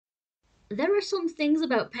There are some things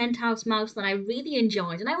about Penthouse Mouse that I really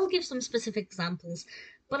enjoyed, and I will give some specific examples,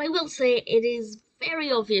 but I will say it is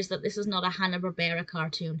very obvious that this is not a Hanna-Barbera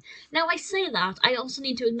cartoon. Now, I say that, I also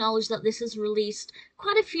need to acknowledge that this is released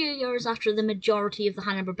quite a few years after the majority of the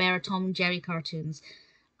Hanna-Barbera Tom and Jerry cartoons,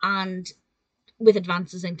 and with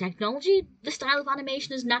advances in technology, the style of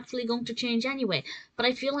animation is naturally going to change anyway. But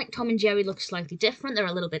I feel like Tom and Jerry look slightly different. They're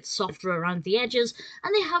a little bit softer around the edges,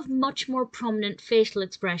 and they have much more prominent facial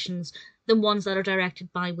expressions than ones that are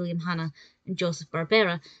directed by William Hanna and Joseph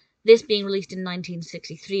Barbera. This being released in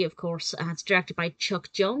 1963, of course. It's directed by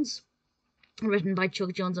Chuck Jones, written by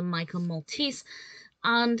Chuck Jones and Michael Maltese,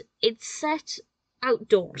 and it's set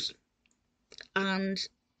outdoors. And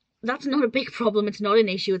that's not a big problem, it's not an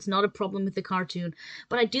issue, it's not a problem with the cartoon,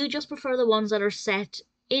 but I do just prefer the ones that are set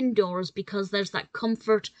indoors because there's that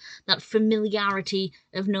comfort, that familiarity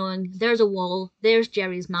of knowing there's a wall, there's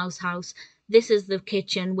Jerry's mouse house, this is the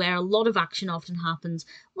kitchen where a lot of action often happens.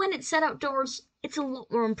 When it's set outdoors, it's a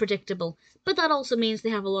lot more unpredictable, but that also means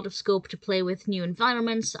they have a lot of scope to play with new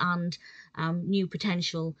environments and new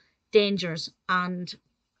potential dangers. And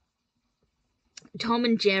Tom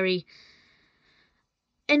and Jerry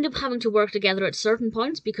end up having to work together at certain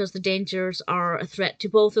points because the dangers are a threat to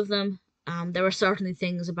both of them. There are certainly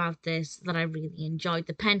things about this that I really enjoyed.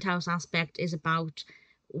 The penthouse aspect is about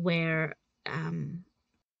where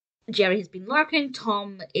Jerry has been lurking.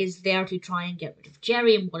 Tom is there to try and get rid of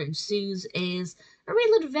Jerry, and what ensues is a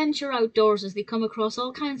real adventure outdoors as they come across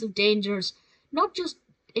all kinds of dangers, not just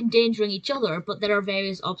endangering each other, but there are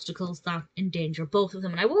various obstacles that endanger both of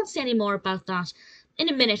them. And I won't say any more about that. In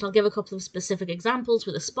a minute, I'll give a couple of specific examples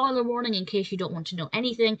with a spoiler warning in case you don't want to know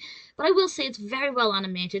anything, but I will say it's very well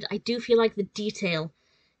animated. I do feel like the detail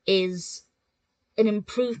is an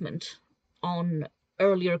improvement on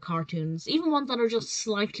earlier cartoons, even ones that are just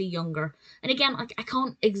slightly younger. And again, I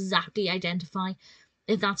can't exactly identify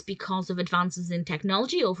if that's because of advances in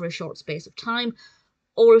technology over a short space of time,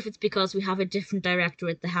 or if it's because we have a different director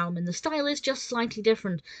at the helm and the style is just slightly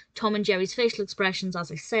different. Tom and Jerry's facial expressions,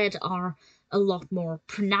 as I said, are a lot more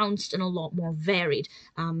pronounced and a lot more varied.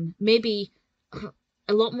 Maybe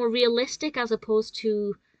a lot more realistic as opposed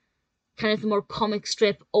to kind of the more comic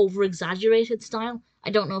strip over-exaggerated style. I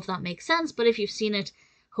don't know if that makes sense, but if you've seen it,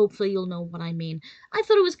 hopefully you'll know what I mean. I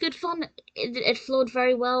thought it was good fun. It flowed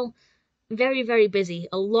very well. Very, very busy.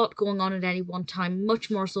 A lot going on at any one time, much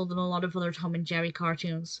more so than a lot of other Tom and Jerry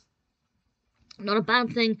cartoons. Not a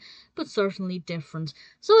bad thing, but certainly different.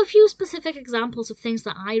 So a few specific examples of things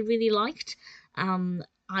that I really liked.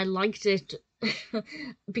 I liked it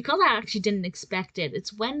because I actually didn't expect it.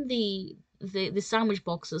 It's when the sandwich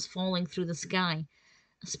box is falling through the sky.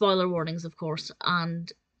 Spoiler warnings, of course,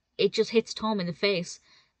 and it just hits Tom in the face.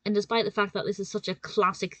 And despite the fact that this is such a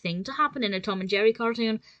classic thing to happen in a Tom and Jerry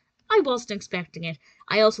cartoon, I wasn't expecting it.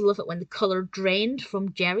 I also love it when the colour drained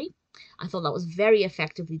from Jerry. I thought that was very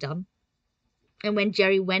effectively done. And when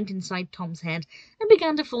Jerry went inside Tom's head and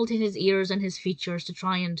began to fold in his ears and his features to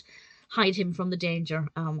try and hide him from the danger,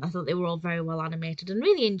 I thought they were all very well animated and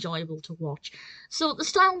really enjoyable to watch. So the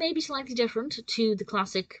style may be slightly different to the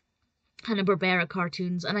classic Hanna-Barbera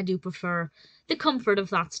cartoons, and I do prefer the comfort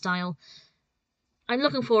of that style. I'm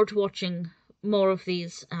looking forward to watching more of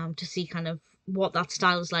these to see kind of what that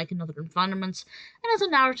style is like in other environments. And as a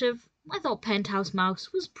narrative, I thought Penthouse Mouse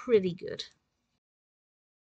was pretty good.